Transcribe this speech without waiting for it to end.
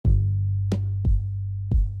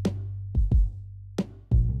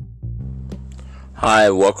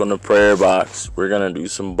Hi, welcome to Prayer Box. We're going to do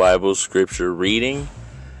some Bible scripture reading,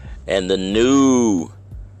 and the new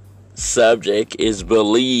subject is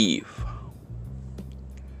believe.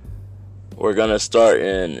 We're going to start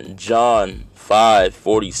in John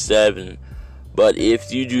 5:47. But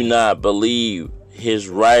if you do not believe his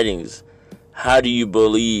writings, how do you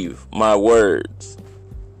believe my words?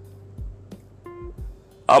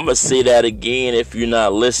 I'm going to say that again if you're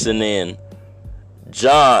not listening.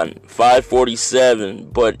 John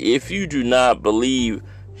 5:47, but if you do not believe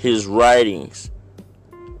his writings,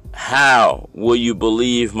 how will you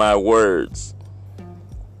believe my words?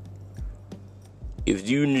 If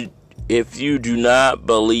you do not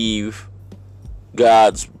believe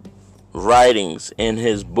God's writings in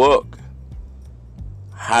his book,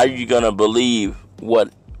 how are you going to believe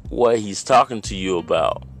what he's talking to you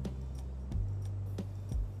about?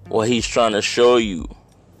 What he's trying to show you?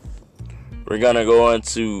 We're going to go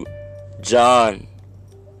into John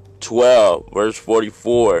 12, verse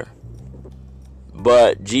 44.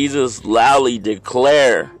 But Jesus loudly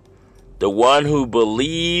declared, the one who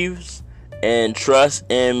believes and trusts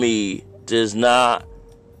in me does not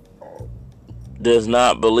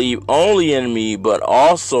believe only in me, but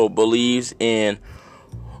also believes in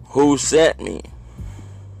who sent me.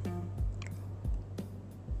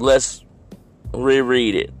 Let's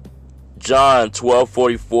reread it. John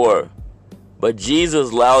 12:44. But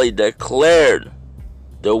Jesus loudly declared,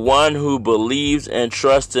 the one who believes and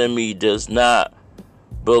trusts in me does not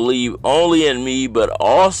believe only in me, but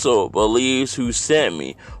also believes who sent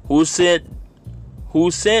me. Who sent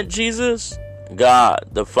Jesus? God,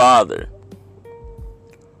 the Father.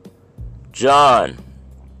 John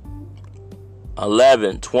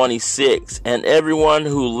 11:26. And everyone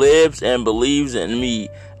who lives and believes in me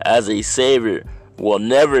as a Savior will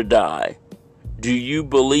never die. Do you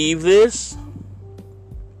believe this?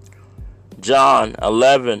 John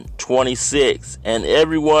 11:26. And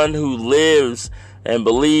everyone who lives and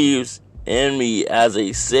believes in me as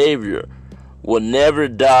a Savior will never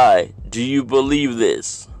die. Do you believe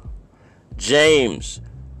this? James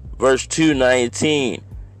verse 2:19.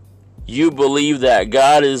 You believe that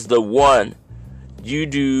God is the one. You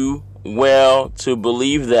do well to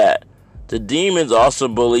believe that. The demons also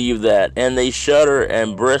believe that, and they shudder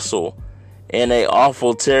and bristle in a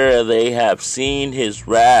awful terror. They have seen his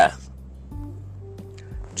wrath.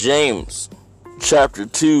 James chapter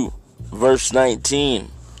 2 verse 19.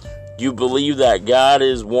 You believe that God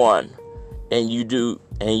is one, and you do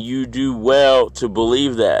well to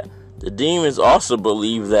believe that. The demons also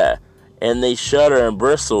believe that, and they shudder and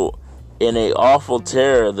bristle in a awful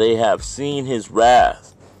terror. They have seen his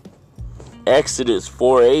wrath. Exodus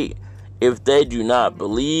 4:8. If they do not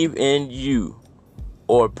believe in you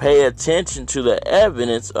or pay attention to the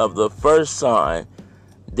evidence of the first sign,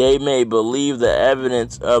 they may believe the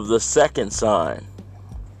evidence of the second sign.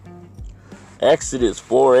 Exodus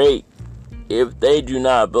 4:8. If they do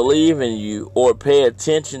not believe in you or pay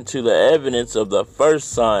attention to the evidence of the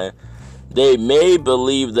first sign, they may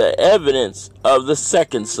believe the evidence of the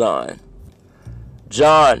second sign.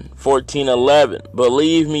 John 14:11.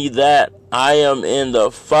 Believe me that I am in the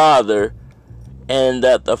Father, and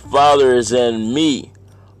that the Father is in me.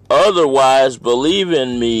 Otherwise, believe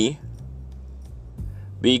in me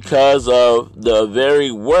because of the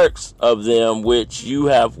very works of them which you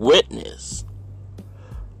have witnessed.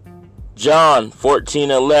 John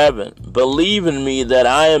 14:11. Believe in me that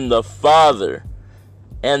I am the Father,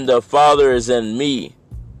 and the Father is in me.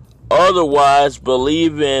 Otherwise,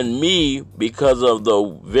 believe in me because of the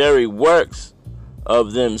very works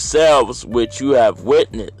of themselves which you have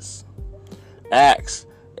witnessed. Acts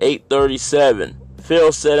 8:37.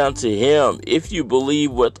 Philip said unto him, if you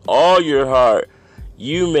believe with all your heart,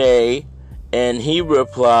 you may. And he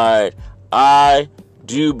replied, I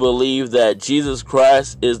do believe that Jesus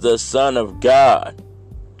Christ is the Son of God.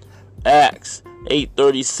 Acts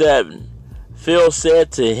 8:37. Philip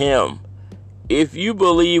said to him, if you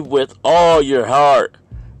believe with all your heart,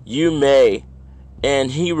 you may.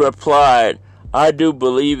 And he replied, I do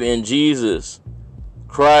believe in Jesus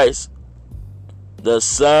Christ, the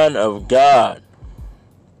Son of God.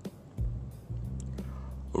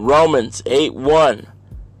 Romans 8:1.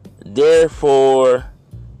 Therefore,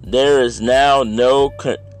 there is now no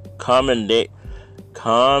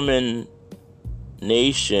condemnation,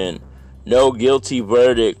 no guilty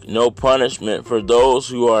verdict, no punishment for those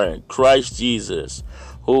who are in Christ Jesus,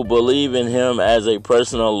 who believe in him as a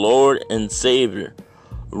personal Lord and Savior.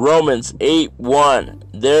 Romans 8:1.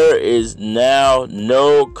 There is now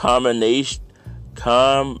no condemnation,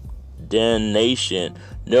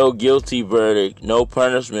 no guilty verdict, no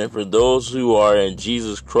punishment for those who are in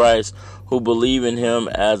Jesus Christ, who believe in him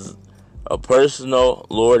as a personal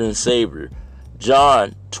Lord and Savior.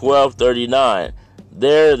 John 12:39.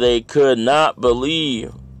 There they could not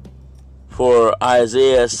believe, for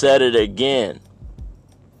Isaiah said it again.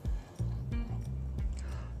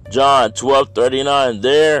 John 12:39.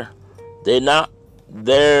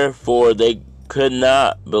 Therefore they could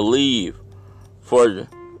not believe, for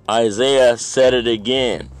Isaiah said it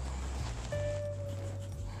again.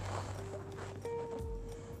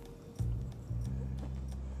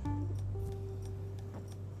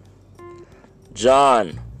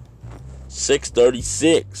 John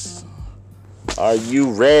 6:36. Are you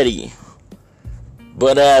ready?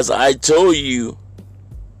 But as I told you,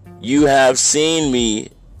 you have seen me,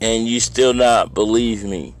 and you still not believe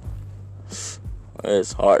me.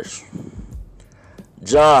 It's harsh.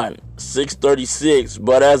 John 6:36.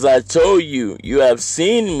 But as I told you, you have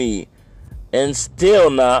seen me, and still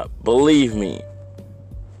not believe me.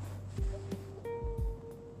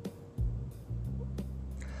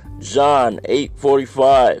 John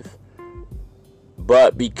 8:45.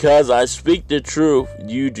 But because I speak the truth,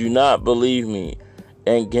 you do not believe me,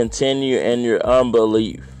 and continue in your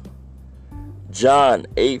unbelief. John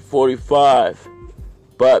 8:45.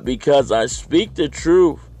 But because I speak the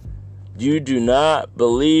truth, you do not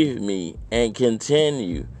believe me, and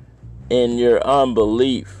continue in your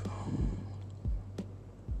unbelief.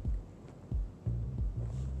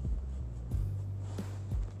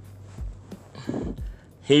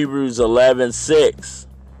 Hebrews 11:6.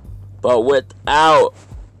 But without,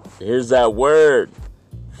 here's that word,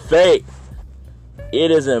 faith,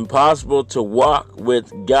 it is impossible to walk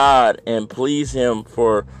with God and please him,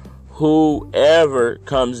 for whoever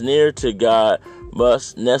comes near to God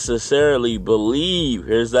must necessarily believe,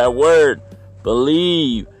 here's that word,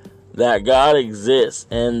 believe that God exists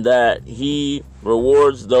and that he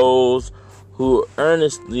rewards those who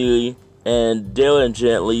earnestly and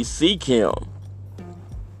diligently seek him.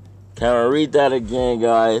 Can I read that again,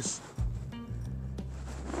 guys?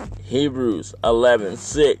 Hebrews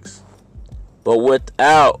 11:6. But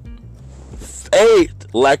without faith,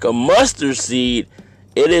 like a mustard seed,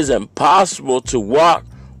 it is impossible to walk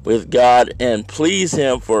with God and please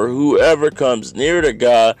him, for whoever comes near to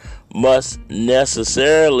God must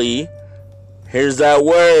necessarily, here's that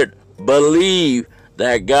word, believe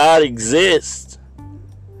that God exists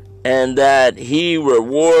and that he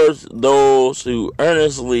rewards those who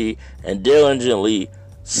earnestly and diligently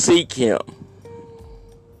seek him.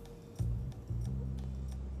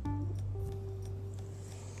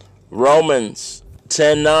 Romans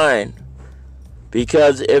 10:9.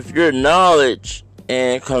 Because if your knowledge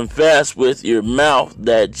and confess with your mouth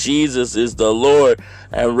that Jesus is the Lord,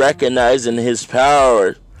 and recognizing his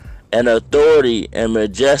power and authority and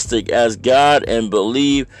majestic as God, and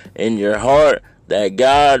believe in your heart that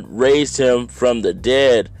God raised him from the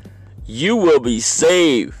dead, you will be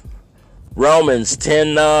saved. Romans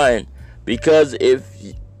 10:9. Because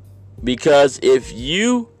if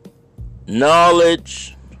you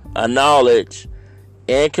acknowledge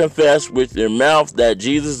and confess with your mouth that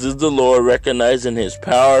Jesus is the Lord, recognizing his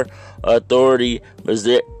power, authority,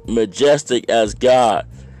 majestic as God,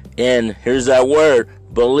 and here's that word,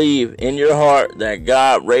 believe in your heart that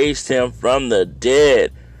God raised him from the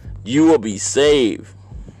dead, you will be saved.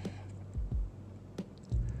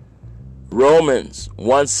 Romans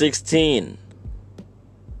 1:16.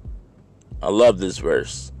 I love this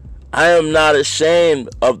verse. I am not ashamed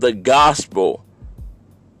of the gospel,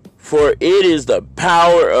 for it is the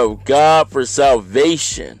power of God for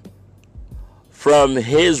salvation from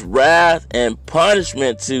his wrath and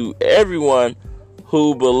punishment to everyone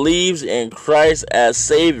who believes in Christ as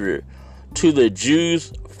Savior, to the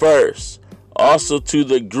Jews first, also to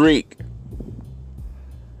the Greek.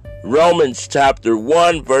 Romans chapter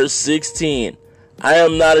 1 verse 16. I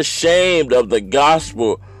am not ashamed of the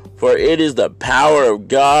gospel, for it is the power of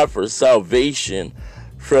God for salvation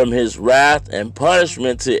from his wrath and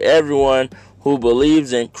punishment to everyone who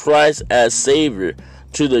believes in Christ as Savior,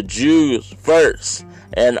 to the Jews first,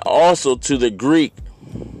 and also to the Greek.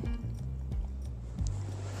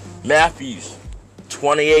 Matthew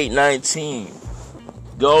 28:19.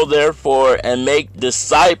 Go therefore and make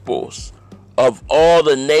disciples of all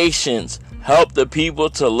the nations. Help the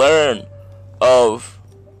people to learn of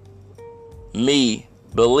me,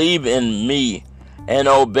 believe in me, and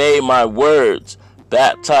obey my words.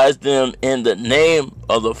 Baptize them in the name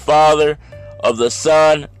of the Father, of the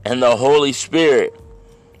Son, and the Holy Spirit.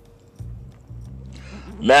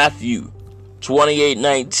 Matthew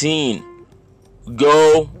 28:19.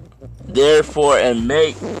 Go therefore and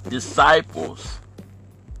make disciples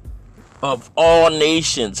of all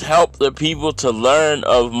nations. Help the people to learn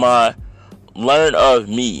of learn of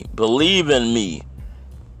me, believe in me,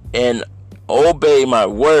 and obey my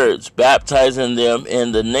words, baptizing them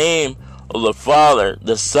in the name of the Father,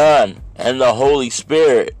 the Son, and the Holy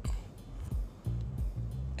Spirit.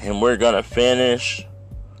 And we're going to finish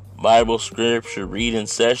Bible scripture reading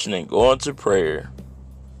session and go into prayer.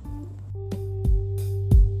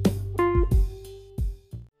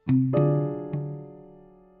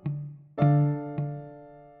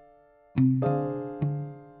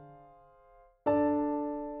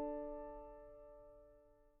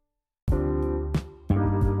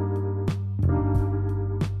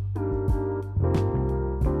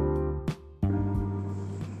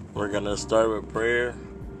 We're going to start with prayer.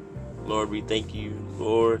 Lord, we thank you,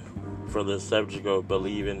 Lord, for the subject of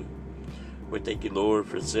believing. We thank you, Lord,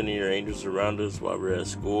 for sending your angels around us while we're at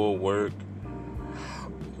school, work.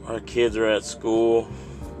 Our kids are at school.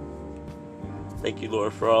 Thank you,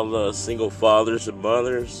 Lord, for all the single fathers and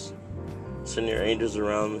mothers. Send your angels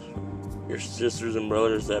around your sisters and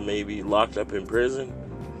brothers that may be locked up in prison.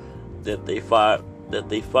 That they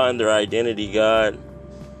find their identity, God.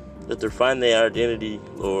 That they find their identity,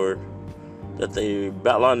 Lord. That they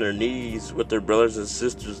bow on their knees with their brothers and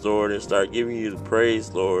sisters, Lord, and start giving you the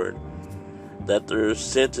praise, Lord. That their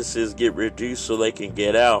sentences get reduced so they can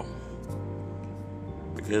get out.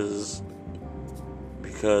 Because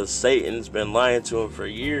Satan's been lying to them for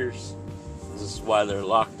years. This is why they're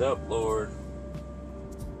locked up, Lord.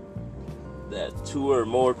 That 2 or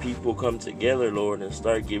more people come together, Lord, and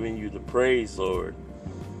start giving you the praise, Lord.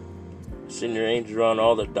 Send your angels around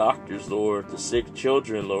all the doctors, Lord, the sick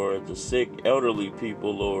children, Lord, the sick elderly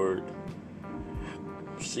people, Lord.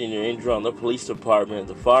 Send your angels around the police department,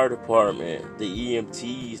 the fire department, the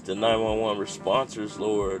EMTs, the 911 responders,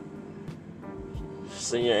 Lord.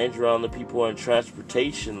 Send your angels around the people in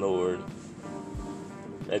transportation, Lord,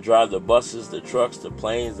 that drive the buses, the trucks, the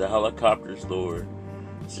planes, the helicopters, Lord.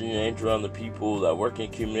 Send your angels around the people that work in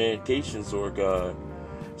communications, Lord God.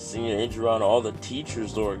 Send your angels around all the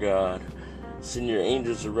teachers, Lord God. Send your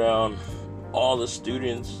angels around all the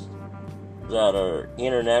students that are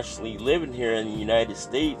internationally living here in the United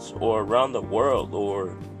States or around the world,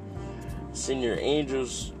 Lord. Send your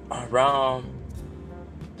angels around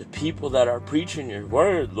the people that are preaching your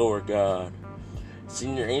word, Lord God.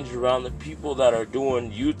 Send your angels around the people that are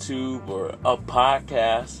doing YouTube or a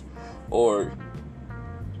podcast or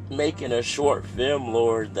making a short film,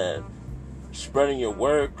 Lord, that spreading your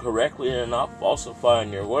word correctly and not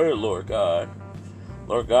falsifying your word, Lord God.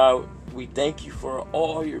 Lord God, we thank you for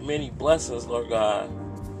all your many blessings, Lord God.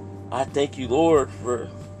 I thank you, Lord, for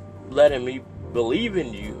letting me believe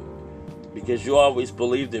in you because you always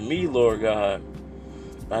believed in me, Lord God.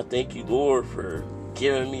 I thank you, Lord, for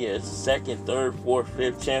giving me a second, third, fourth,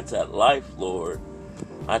 fifth chance at life, Lord.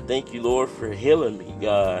 I thank you, Lord, for healing me,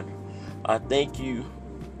 God. I thank you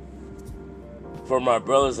for my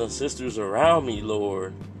brothers and sisters around me,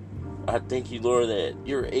 Lord. I thank you, Lord, that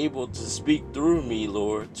you're able to speak through me,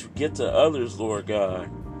 Lord, to get to others, Lord God.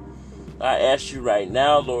 I ask you right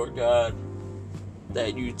now, Lord God,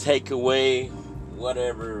 that you take away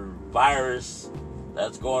whatever virus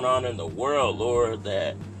that's going on in the world, Lord,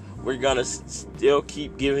 that we're going to still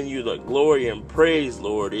keep giving you the glory and praise,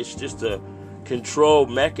 Lord. It's just a control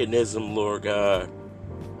mechanism, Lord God,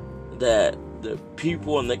 that the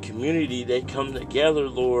people in the community, they come together,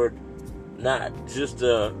 Lord, not just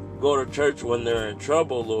to go to church when they're in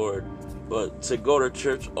trouble, Lord, but to go to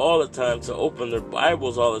church all the time, to open their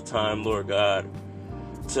Bibles all the time, Lord God,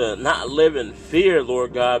 to not live in fear,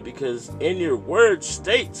 Lord God, because in your word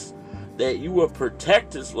states that you will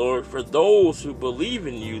protect us, Lord, for those who believe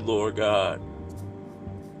in you, Lord God.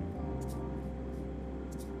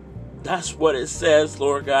 That's what it says,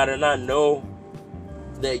 Lord God, and I know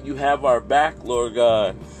that you have our back, Lord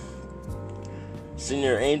God. Send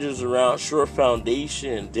your angels around Shore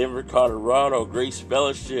Foundation, Denver, Colorado, Grace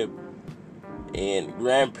Fellowship, and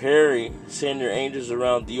Grand Prairie. Send your angels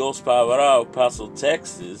around Dios Pavarao, El Paso,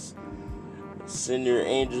 Texas. Send your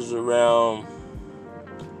angels around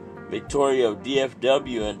Victoria,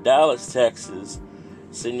 DFW, and Dallas, Texas.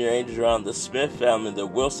 Send your angels around the Smith family, the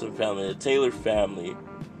Wilson family, the Taylor family,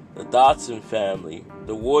 the Dotson family,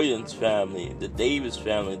 the Williams family, the Davis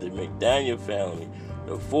family, the McDaniel family,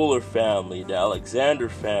 the Fuller family, the Alexander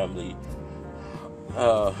family.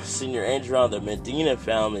 Send your angel around the Medina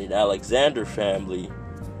family, the Alexander family.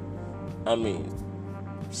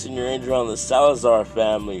 Send your angel around the Salazar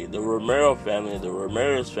family, the Romero family, the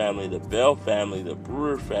Ramirez family, the Bell family, the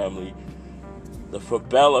Brewer family, the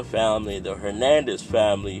Fabella family, the Hernandez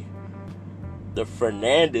family, the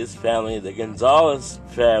Fernandez family, the Gonzalez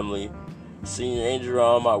family. Send your angel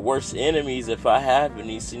around my worst enemies if I have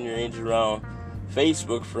any. Send your angel around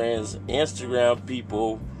Facebook friends, Instagram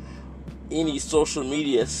people, any social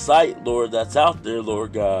media site, Lord, that's out there,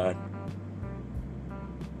 Lord God.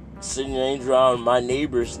 Send your angel around my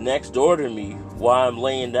neighbors next door to me while I'm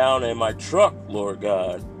laying down in my truck, Lord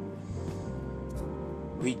God.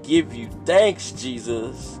 We give you thanks,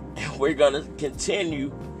 Jesus, and we're going to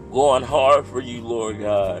continue going hard for you, Lord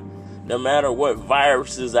God. No matter what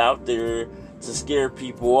viruses out there to scare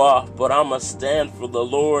people off, but I'm going to stand for the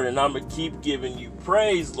Lord, and I'm going to keep giving you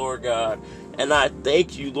praise, Lord God. And I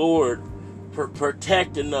thank you, Lord, for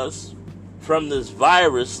protecting us from this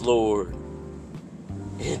virus, Lord.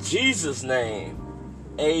 In Jesus' name,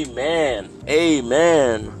 amen,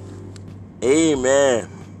 amen,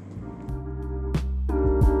 amen.